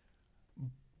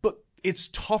 But it's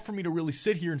tough for me to really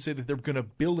sit here and say that they're going to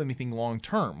build anything long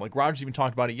term. Like Rodgers even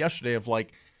talked about it yesterday of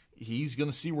like, he's going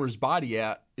to see where his body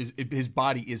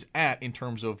is at in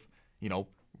terms of,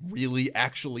 really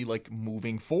actually like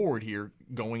moving forward here,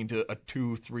 going into a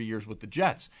 2-3 years with the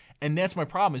Jets. And that's my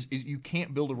problem is you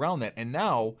can't build around that. And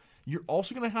now you're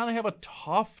also going to kind of have a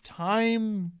tough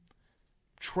time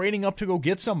trading up to go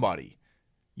get somebody.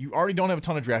 You already don't have a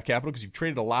ton of draft capital because you've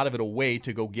traded a lot of it away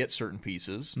to go get certain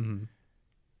pieces. Mm-hmm.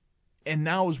 And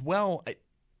now as well,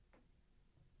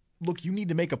 look, you need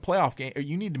to make a playoff game, or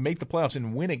you need to make the playoffs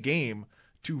and win a game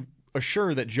to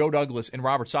assure that Joe Douglas and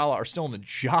Robert Saleh are still in the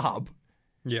job.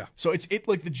 Yeah. So it's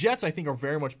like the Jets, I think, are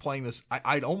very much playing this,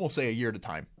 I'd almost say a year at a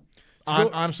time.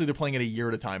 Honestly, they're playing it a year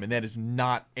at a time, and that is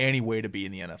not any way to be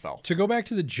in the NFL. To go back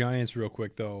to the Giants real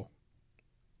quick, though,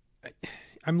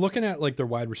 I'm looking at like their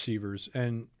wide receivers,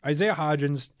 and Isaiah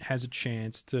Hodgins has a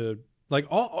chance to, like,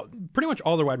 pretty much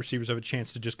all their wide receivers have a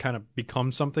chance to just kind of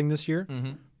become something this year.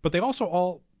 Mm-hmm. But they also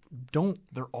all don't.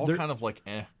 They're kind of like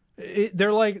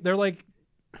They're like.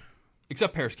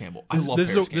 Except Paris Campbell. I love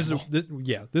Paris Campbell.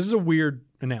 This is a weird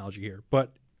analogy here,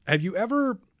 but have you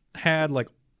ever had like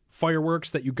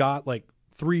fireworks that you got like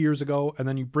 3 years ago, and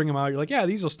then you bring them out, you're like, yeah,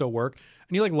 these will still work,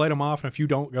 and you like light them off, and if you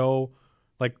don't go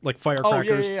like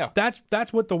firecrackers,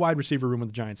 that's what the wide receiver room of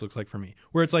the Giants looks like for me.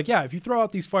 Where it's like, yeah, if you throw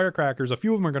out these firecrackers, a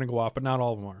few of them are going to go off, but not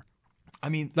all of them are. I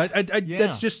mean,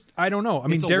 that's just, I don't know. I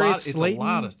mean, Darius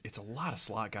Slayton, it's a lot of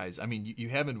slot guys. I mean, you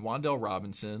have in Wan'Dale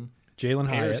Robinson, Jalen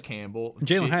Paris Hyatt. Campbell.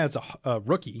 Jalen Hyatt's a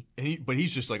rookie. But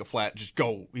he's just like a flat, just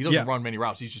go. He doesn't run many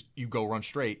routes. He's just, you go run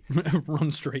straight.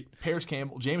 Run straight. Paris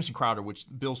Campbell, Jamison Crowder, which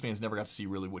Bills fans never got to see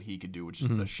really what he could do, which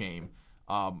is a shame.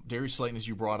 Darius Slayton, as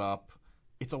you brought up,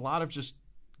 it's a lot of just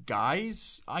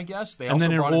guys, I guess. They also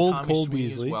brought in Tommy Cole Sweeney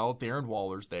Beasley as well. Darren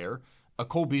Waller's there. A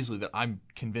Cole Beasley that I'm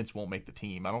convinced won't make the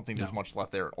team. I don't think there's much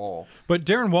left there at all. But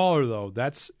Darren Waller, though,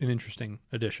 that's an interesting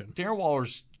addition. Darren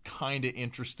Waller's kind of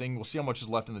interesting. We'll see how much is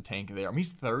left in the tank there. I mean,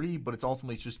 he's 30, but it's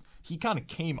ultimately just he kind of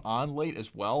came on late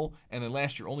as well. And then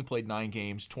last year only played 9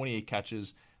 games, 28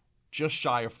 catches, just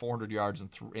shy of 400 yards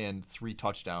and 3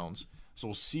 touchdowns. So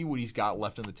we'll see what he's got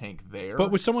left in the tank there. But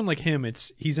with someone like him,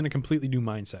 he's in a completely new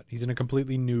mindset. He's in a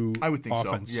completely new I would think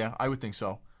offense. so. Yeah, I would think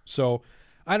so. So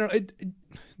I don't.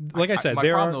 Like I said, my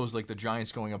problem though is like the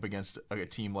Giants going up against a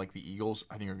team like the Eagles.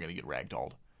 I think are going to get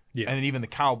ragdolled. Yeah, and then even the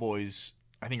Cowboys,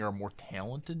 I think, are a more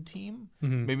talented team.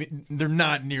 Mm-hmm. Maybe they're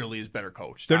not nearly as better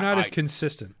coached. They're not as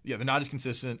consistent. Yeah, they're not as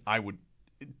consistent. I would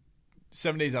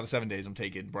 7 days out of 7 days, I'm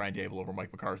taking Brian Daboll over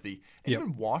Mike McCarthy. And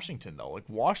even Washington though, like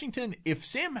Washington, if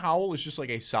Sam Howell is just like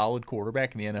a solid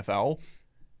quarterback in the NFL,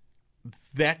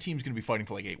 that team's going to be fighting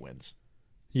for like 8 wins.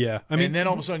 Yeah, I mean, and then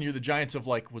all of a sudden you're the Giants of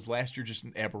like, was last year just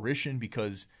an aberration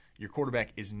because your quarterback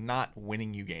is not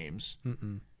winning you games.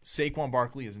 Mm-mm. Saquon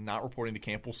Barkley is not reporting to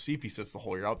camp. We'll see if he sits the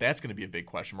whole year out. That's going to be a big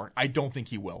question mark. I don't think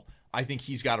he will. I think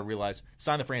he's got to realize,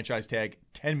 sign the franchise tag,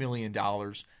 $10 million,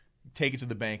 take it to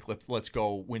the bank. Let's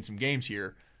go win some games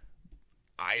here.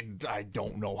 I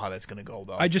don't know how that's going to go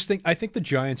though. I think the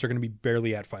Giants are going to be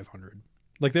barely at 500.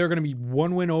 Like they're going to be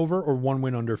 1 win over or 1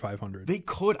 win under 500. They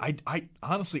could. I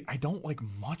honestly, I don't like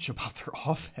much about their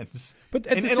offense. But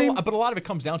but a lot of it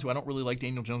comes down to I don't really like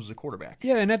Daniel Jones as a quarterback.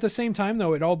 Yeah, and at the same time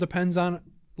though, it all depends on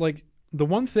like the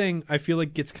one thing I feel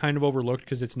like gets kind of overlooked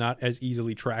because it's not as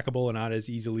easily trackable and not as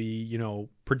easily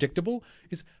predictable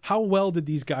is how well did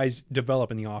these guys develop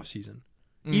in the offseason?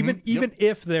 Mm-hmm. Even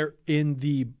if they're in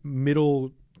the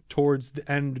middle towards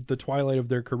the end, the twilight of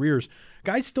their careers,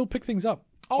 guys still pick things up.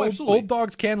 Oh, absolutely. Old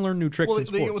dogs can learn new tricks in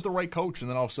sports. They get with the right coach, and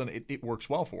then all of a sudden it works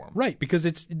well for them. Right, because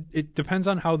it depends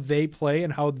on how they play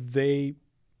and how they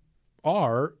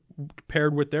are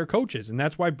paired with their coaches. And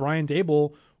that's why Brian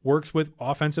Daboll works with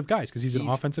offensive guys because he's an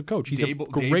offensive coach. He's a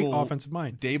great offensive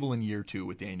mind. Dable in year 2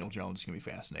 with Daniel Jones is going to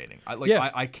be fascinating.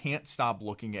 I can't stop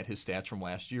looking at his stats from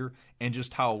last year and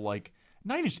just how, like,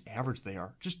 not even just average they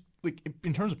are. Just, like,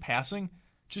 in terms of passing,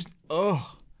 just,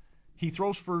 He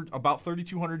throws for about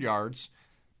 3,200 yards.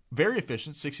 Very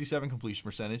efficient, 67 completion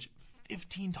percentage.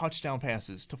 15 touchdown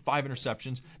passes to 5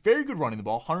 interceptions. Very good running the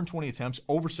ball. 120 attempts,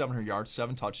 over 700 yards,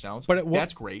 7 touchdowns. But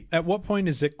that's great. At what point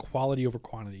is it quality over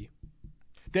quantity?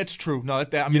 That's true. No,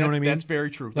 you know what I mean? That's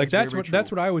very true.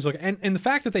 That's what I always look at. And the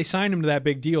fact that they signed him to that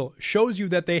big deal shows you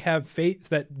that they have faith,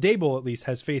 that Dable at least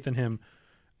has faith in him,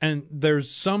 and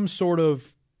there's some sort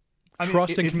of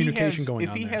trust and communication going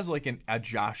on. If he has like a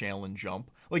Josh Allen jump,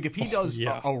 like if he does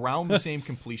around the same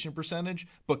completion percentage,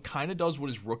 but kind of does what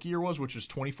his rookie year was, which was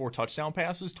 24 touchdown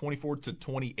passes, 24 to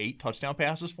 28 touchdown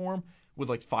passes for him with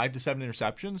like 5 to 7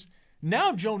 interceptions.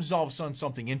 Now Jones is all of a sudden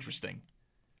something interesting.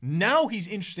 Now he's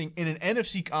interesting in an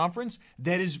NFC conference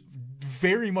that is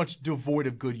very much devoid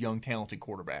of good, young, talented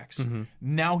quarterbacks. Mm-hmm.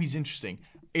 Now he's interesting.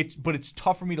 But it's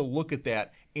tough for me to look at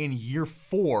that in year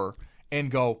 4 and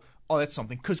go, oh, that's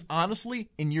something. Because honestly,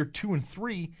 in year 2 and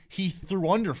 3, he threw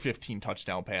under 15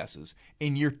 touchdown passes.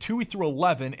 In year 2, he threw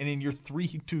 11, and in year 3,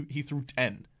 he threw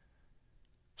 10.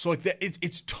 So like that,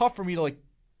 it's tough for me to like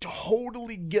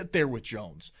totally get there with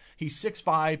Jones. He's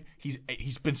 6'5".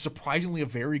 He's been surprisingly a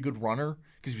very good runner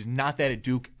because he was not that at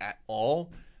Duke at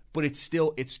all. But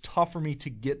it's tough for me to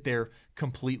get there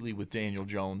completely with Daniel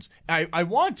Jones. I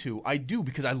do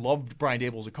because I love Brian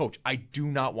Dable as a coach. I do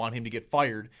not want him to get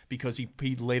fired because he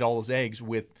laid all his eggs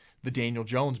with the Daniel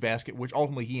Jones basket, which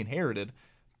ultimately he inherited.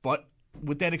 But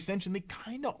with that extension, they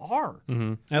kind of are.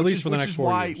 Mm-hmm. At least for the next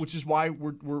 4 years. Which is why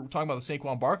we're talking about the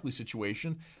Saquon Barkley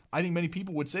situation. I think many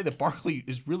people would say that Barkley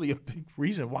is really a big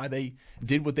reason why they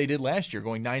did what they did last year,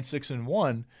 going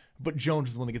 9-6-1. But Jones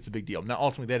is the one that gets the big deal. Now,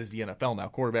 ultimately, that is the NFL. Now,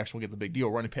 quarterbacks will get the big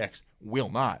deal. Running backs will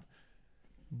not.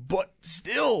 But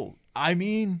still, I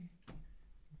mean,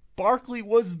 Barkley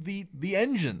was the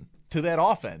engine to that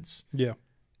offense. Yeah.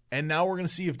 And now we're going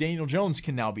to see if Daniel Jones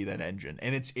can now be that engine.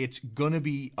 And it's going to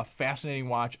be a fascinating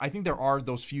watch. I think there are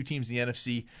those few teams in the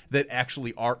NFC that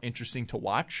actually are interesting to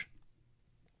watch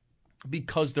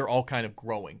because they're all kind of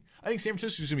growing. I think San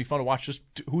Francisco is going to be fun to watch just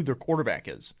who their quarterback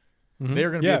is. Mm-hmm.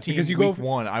 They're going to be a team because week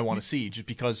 1 I want to see just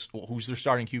because who's their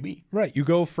starting QB. Right. You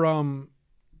go from,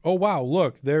 oh, wow,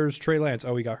 look, there's Trey Lance.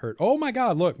 Oh, he got hurt. Oh, my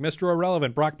God, look, Mr.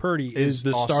 Irrelevant, Brock Purdy is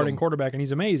the awesome starting quarterback, and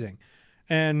he's amazing.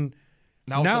 And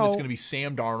now it's going to be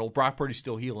Sam Darnold, Brock Purdy's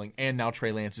still healing, and now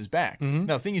Trey Lance is back. Mm-hmm.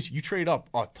 Now, the thing is, you trade up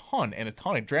a ton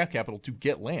of draft capital to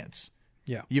get Lance.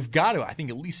 Yeah. You've got to, I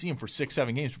think, at least see him for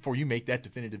 6-7 games before you make that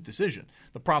definitive decision.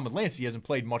 The problem with Lance, he hasn't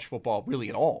played much football really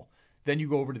at all. Then you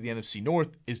go over to the NFC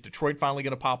North. Is Detroit finally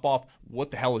going to pop off? What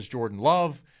the hell is Jordan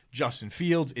Love? Justin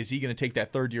Fields, is he going to take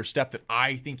that third-year step that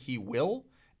I think he will?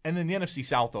 And then the NFC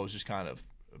South, though, is just kind of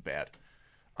bad.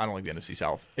 I don't like the NFC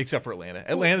South, except for Atlanta.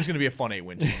 Atlanta's going to be a fun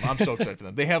 8-win team. I'm so excited for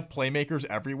them. They have playmakers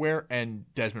everywhere, and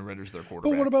Desmond Ritter's their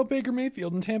quarterback. But what about Baker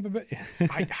Mayfield in Tampa Bay?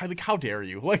 Like, how dare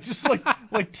you? Like, just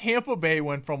like Tampa Bay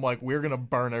went from like we're going to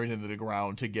burn everything to the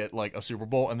ground to get like a Super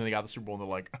Bowl, and then they got the Super Bowl, and they're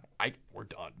like, we're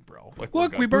done, bro. Like,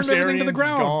 look, we burned everything to the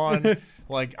ground. Gone.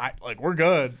 We're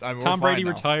good. I mean, Tom Brady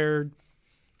retired.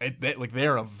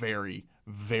 They're a very,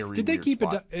 very. Did they weird keep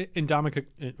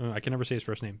Ndamukong? I can never say his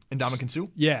first name. Ndamukong Suh?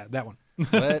 Yeah, that one.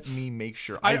 Let me make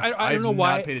sure. I don't know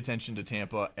why. I've not paid attention to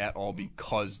Tampa at all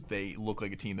because they look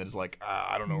like a team that is like,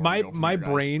 I don't know. Where my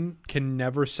brain can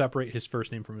never separate his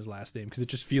first name from his last name because it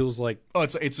just feels like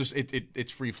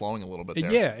it's free flowing a little bit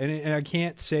there. Yeah, and I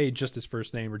can't say just his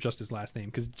first name or just his last name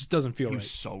because it just doesn't feel right. He was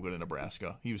so good in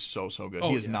Nebraska. He was so good.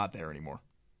 He is not there anymore.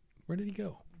 Where did he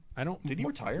go? Did he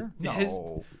retire?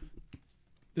 No.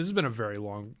 This has been a very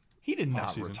long. He did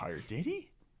not retire, did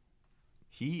he?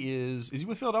 Is he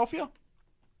with Philadelphia?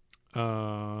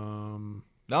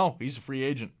 No, he's a free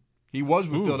agent. He was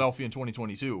with Philadelphia in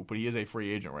 2022, but he is a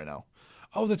free agent right now.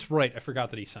 Oh, that's right. I forgot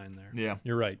that he signed there. Yeah.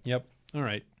 You're right. Yep. All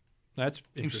right. That's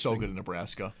interesting. He was so good in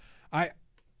Nebraska. I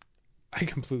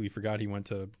completely forgot he went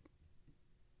to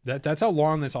that's how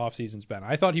long this offseason's been.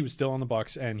 I thought he was still on the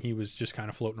Bucs and he was just kind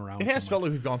of floating around. It has felt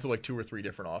like we've gone through like 2 or 3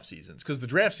 different off seasons because the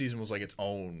draft season was like its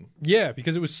own. Yeah,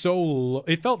 because it was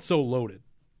it felt so loaded.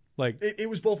 Like it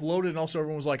was both loaded and also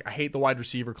everyone was like, I hate the wide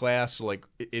receiver class. So like,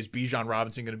 is Bijan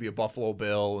Robinson going to be a Buffalo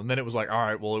Bill? And then it was like, all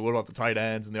right, well, what about the tight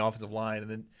ends and the offensive line?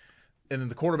 And then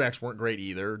the quarterbacks weren't great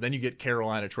either. Then you get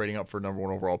Carolina trading up for a number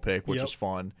 1 overall pick, which was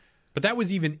fun. But that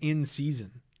was even in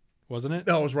season, wasn't it?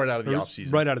 No, it was right out of the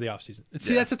offseason. Right out of the offseason.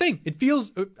 See, that's the thing. It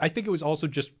feels. I think it was also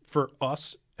just for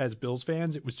us as Bills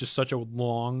fans. It was just such a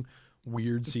long,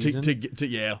 weird season.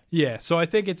 Yeah. Yeah. So I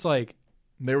think it's like.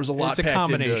 There was a lot It's a packed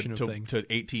combination into of things. to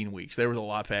 18 weeks. There was a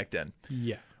lot packed in.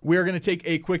 Yeah. We are going to take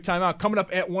a quick timeout. Coming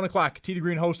up at 1 o'clock, Tee to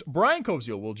Green host Brian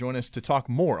Koziel will join us to talk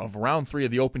more of Round 3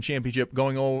 of the Open Championship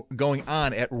going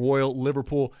on at Royal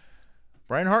Liverpool.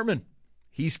 Brian Hartman,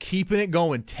 he's keeping it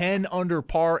going. 10 under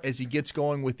par as he gets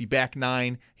going with the back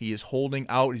nine. He is holding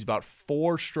out. He's about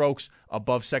 4 strokes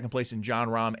above second place in Jon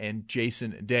Rahm and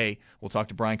Jason Day. We'll talk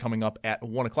to Brian coming up at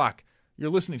 1 o'clock. You're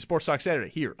listening to Sports Talk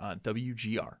Saturday here on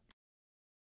WGR.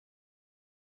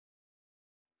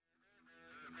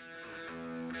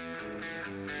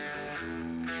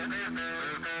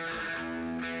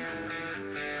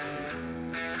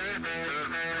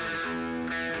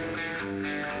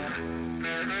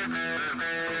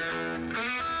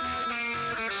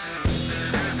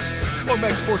 Welcome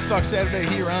back to Sports Talk Saturday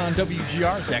here on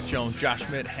WGR. Zach Jones, Josh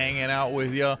Schmit hanging out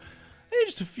with you. In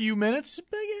just a few minutes,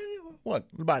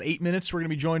 about 8 minutes, we're going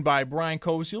to be joined by Brian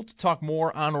Koziel to talk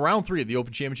more on Round 3 of the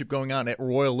Open Championship going on at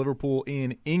Royal Liverpool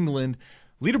in England.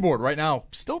 Leaderboard right now,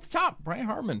 still at the top, Brian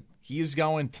Hartman. He is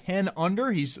going 10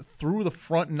 under. He's through the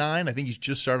front 9. I think he's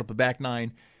just started up the back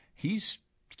 9. He's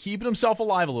keeping himself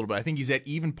alive a little bit. I think he's at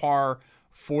even par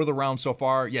for the round so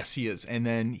far. Yes, he is. And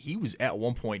then he was at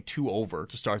 1.2 over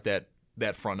to start that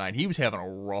front 9. He was having a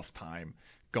rough time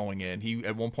going in. He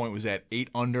at one point was at 8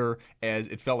 under, as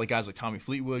it felt like guys like Tommy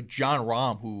Fleetwood, Jon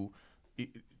Rahm, who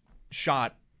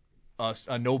shot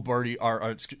a no bogey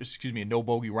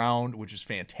round, which is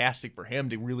fantastic for him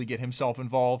to really get himself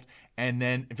involved. And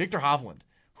then Victor Hovland,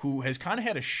 who has kind of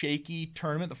had a shaky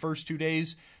tournament the first 2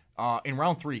 days. In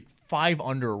round 3, 5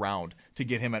 under a round to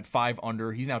get him at 5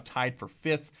 under. He's now tied for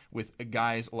 5th with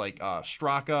guys like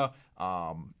Straka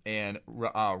and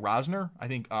Rosner, I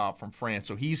think, from France.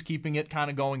 So he's keeping it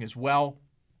kind of going as well.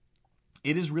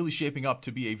 It is really shaping up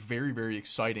to be a very, very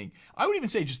exciting, I would even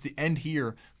say just the end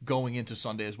here going into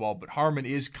Sunday as well. But Harman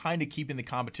is kind of keeping the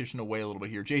competition away a little bit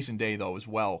here. Jason Day, though, as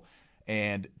well,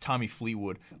 and Tommy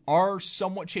Fleetwood are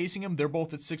somewhat chasing him. They're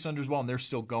both at 6 under as well, and they're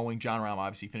still going. Jon Rahm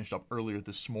obviously finished up earlier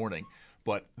this morning,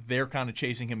 but they're kind of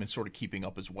chasing him and sort of keeping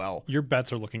up as well. Your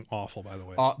bets are looking awful, by the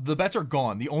way. The bets are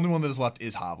gone. The only one that is left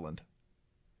is Hovland.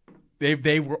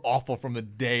 They were awful from the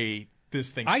day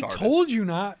this thing started. I told you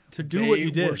not to do what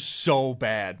you did. They were so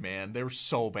bad, man. They were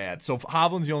so bad. So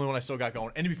Hovland's the only one I still got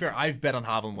going. And to be fair, I've bet on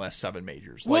Hovland the last 7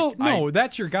 majors. Well,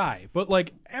 that's your guy. But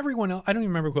like everyone else, I don't even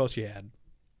remember who else you had.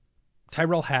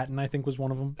 Tyrell Hatton, I think, was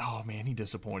one of them. Oh man, he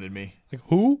disappointed me. Like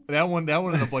who? That one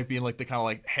ended up like being like the kind of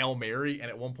like Hail Mary, and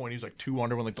at one point he was like 2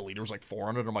 under when like the leader was like 4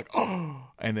 under. I'm like,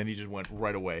 oh, and then he just went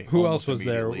right away. Who else was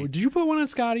there? Did you put one on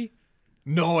Scotty?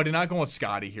 No, I did not go with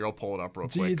Scotty here. I'll pull it up real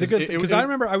quick. Because I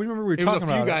remember we were talking about it was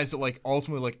a few guys that like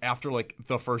ultimately like after like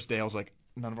the first day I was like,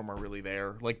 none of them are really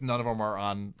there. Like none of them are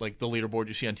on like the leaderboard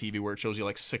you see on TV where it shows you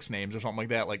like 6 names or something like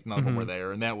that. Like none of them were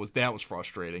there, and that was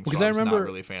frustrating. Because so I was remember not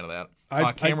really a fan of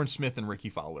that. Cameron Smith and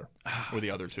Ricky Fowler were the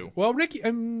other two. Well, Ricky,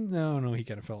 no, he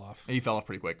kind of fell off. He fell off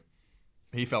pretty quick.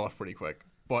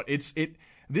 But it's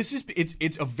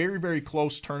a very, very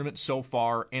close tournament so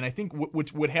far, and I think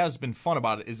what has been fun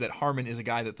about it is that Harman is a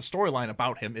guy that the storyline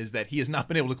about him is that he has not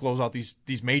been able to close out these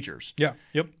majors. Yeah,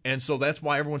 yep. And so that's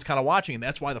why everyone's kind of watching, and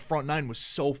that's why the front 9 was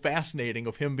so fascinating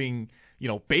of him being,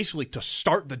 basically to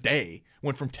start the day,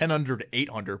 went from 10 under to 8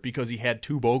 under because he had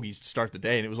 2 bogeys to start the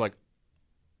day, and it was like,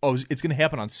 oh, it's going to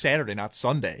happen on Saturday, not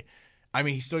Sunday. I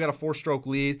mean, he's still got a 4-stroke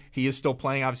lead. He is still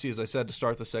playing, obviously, as I said, to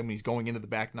start the segment. He's going into the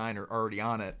back 9 or already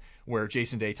on it, where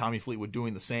Jason Day, Tommy Fleetwood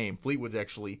doing the same. Fleetwood's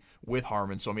actually with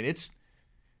Harman. So, I mean, it's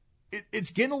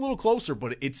getting a little closer,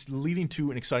 but it's leading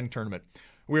to an exciting tournament.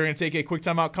 We're going to take a quick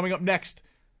timeout. Coming up next,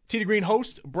 Tee to Green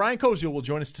host Brian Koziel will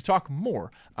join us to talk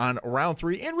more on Round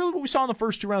 3 and really what we saw in the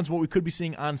first 2 rounds, what we could be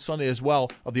seeing on Sunday as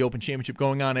well of the Open Championship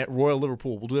going on at Royal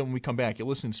Liverpool. We'll do that when we come back. You're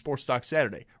listening to Sports Talk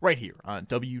Saturday right here on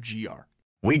WGR.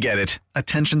 We get it.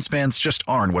 Attention spans just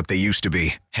aren't what they used to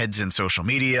be. Heads in social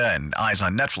media and eyes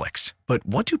on Netflix. But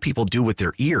what do people do with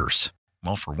their ears?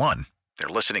 Well, for one, they're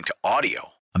listening to audio.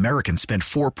 Americans spend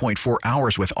 4.4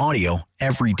 hours with audio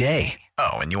every day.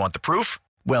 Oh, and you want the proof?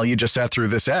 Well, you just sat through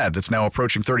this ad that's now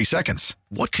approaching 30 seconds.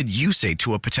 What could you say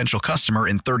to a potential customer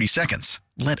in 30 seconds?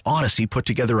 Let Odyssey put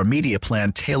together a media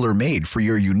plan tailor-made for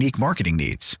your unique marketing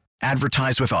needs.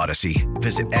 Advertise with Odyssey.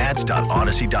 Visit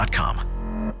ads.odyssey.com.